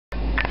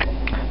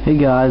Hey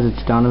guys,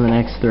 it's Donovan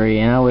X3,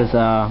 and I was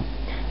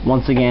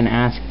once again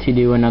asked to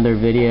do another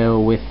video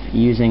with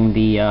using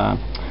the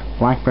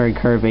BlackBerry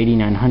Curve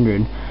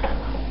 8900.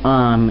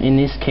 In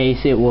this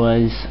case, it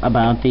was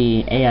about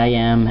the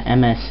AIM,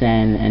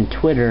 MSN, and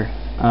Twitter,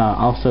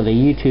 also the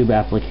YouTube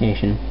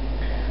application.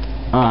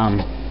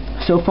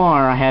 So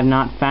far, I have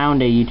not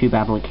found a YouTube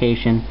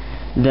application,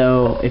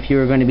 though if you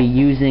were going to be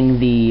using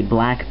the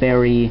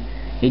BlackBerry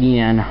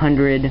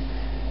 8900,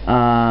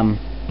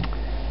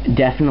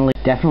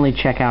 definitely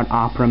check out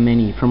Opera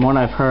Mini. From what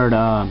I've heard,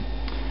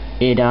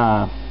 it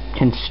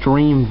can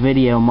stream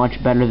video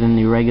much better than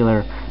the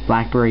regular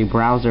BlackBerry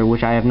browser,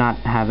 which I have not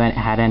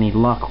had any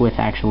luck with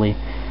actually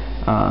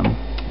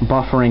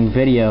buffering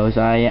videos.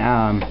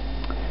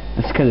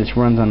 It's because it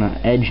runs on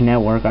an Edge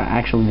network.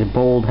 Actually, the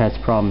Bold has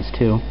problems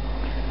too.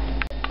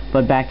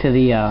 But back to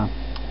the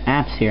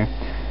apps here.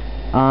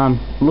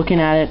 Looking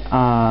at it,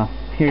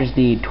 here's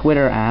the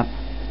Twitter app.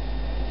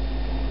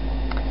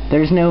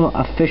 There's no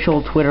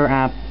official Twitter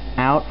app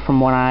out from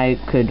what I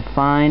could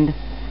find.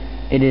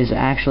 It is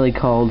actually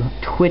called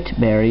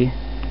Twitberry.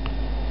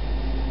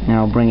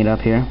 Now I'll bring it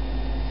up here.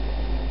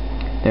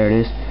 There it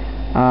is.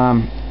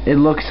 It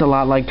looks a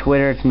lot like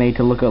Twitter. It's made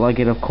to look like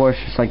it, of course,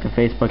 just like the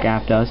Facebook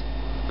app does.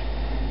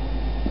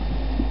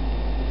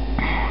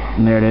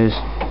 And there it is.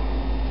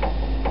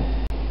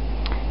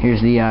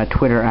 Here's the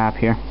Twitter app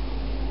here.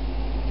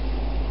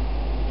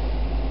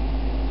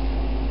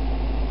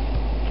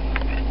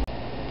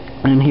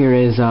 And here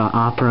is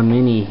Opera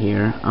Mini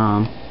here.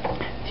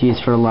 It's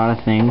used for a lot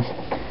of things.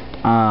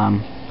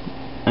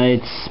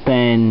 It's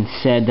been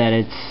said that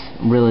it's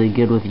really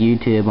good with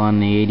YouTube on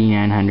the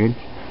 8900,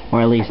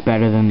 or at least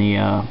better than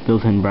the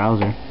built-in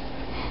browser.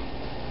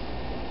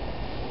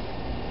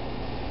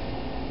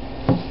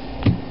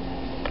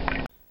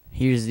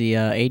 Here's the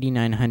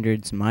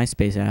 8900's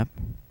Myspace app.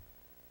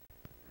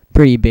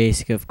 Pretty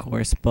basic, of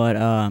course, but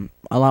a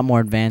lot more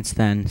advanced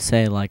than,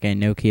 say, like a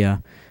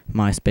Nokia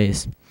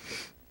Myspace.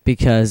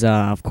 Because,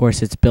 of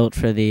course, it's built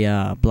for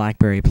the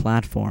BlackBerry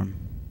platform.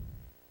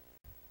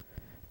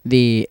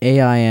 The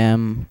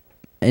AIM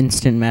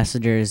Instant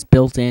Messenger is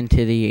built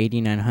into the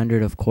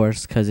 8900, of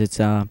course, because it's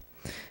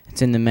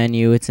in the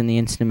menu. It's in the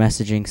instant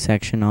messaging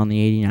section on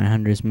the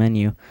 8900's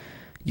menu.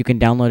 You can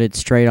download it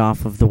straight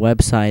off of the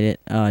website.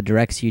 It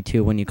directs you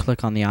to when you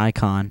click on the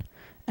icon,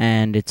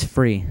 and it's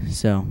free.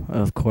 So,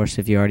 of course,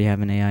 if you already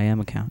have an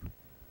AIM account.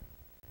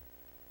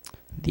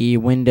 The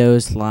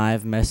Windows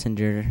Live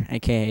Messenger,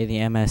 aka the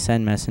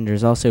MSN Messenger,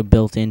 is also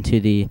built into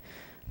the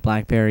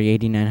BlackBerry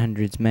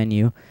 8900's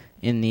menu.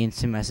 In the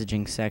instant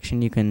messaging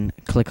section, you can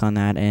click on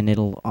that and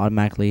it'll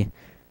automatically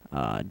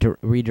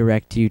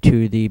redirect you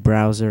to the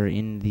browser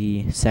in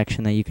the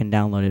section that you can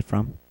download it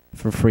from,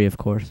 for free, of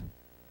course.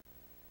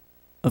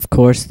 Of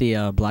course,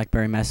 the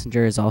BlackBerry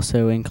Messenger is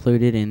also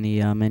included in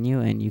the menu,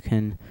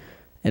 and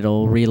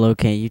it'll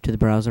relocate you to the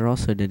browser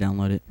also to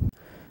download it.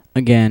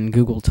 Again,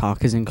 Google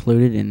Talk is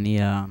included in the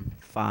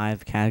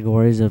 5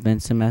 categories of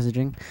instant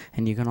messaging,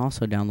 and you can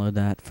also download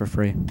that for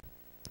free.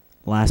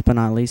 Last but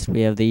not least,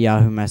 we have the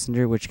Yahoo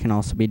Messenger, which can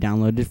also be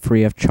downloaded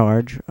free of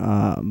charge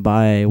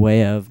by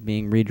way of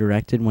being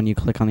redirected when you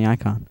click on the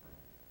icon.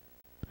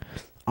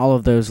 All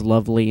of those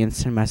lovely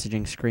instant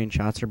messaging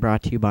screenshots are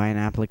brought to you by an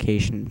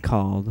application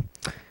called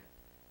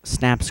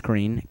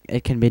SnapScreen.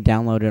 It can be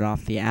downloaded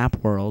off the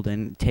App World,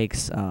 and it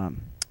takes 30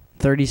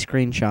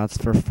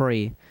 screenshots for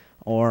free,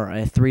 or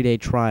a 3-day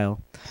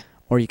trial,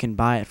 or you can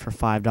buy it for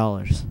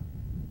 $5.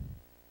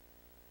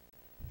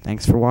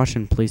 Thanks for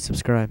watching. Please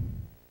subscribe.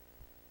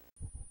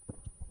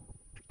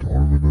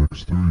 Donovan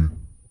X3.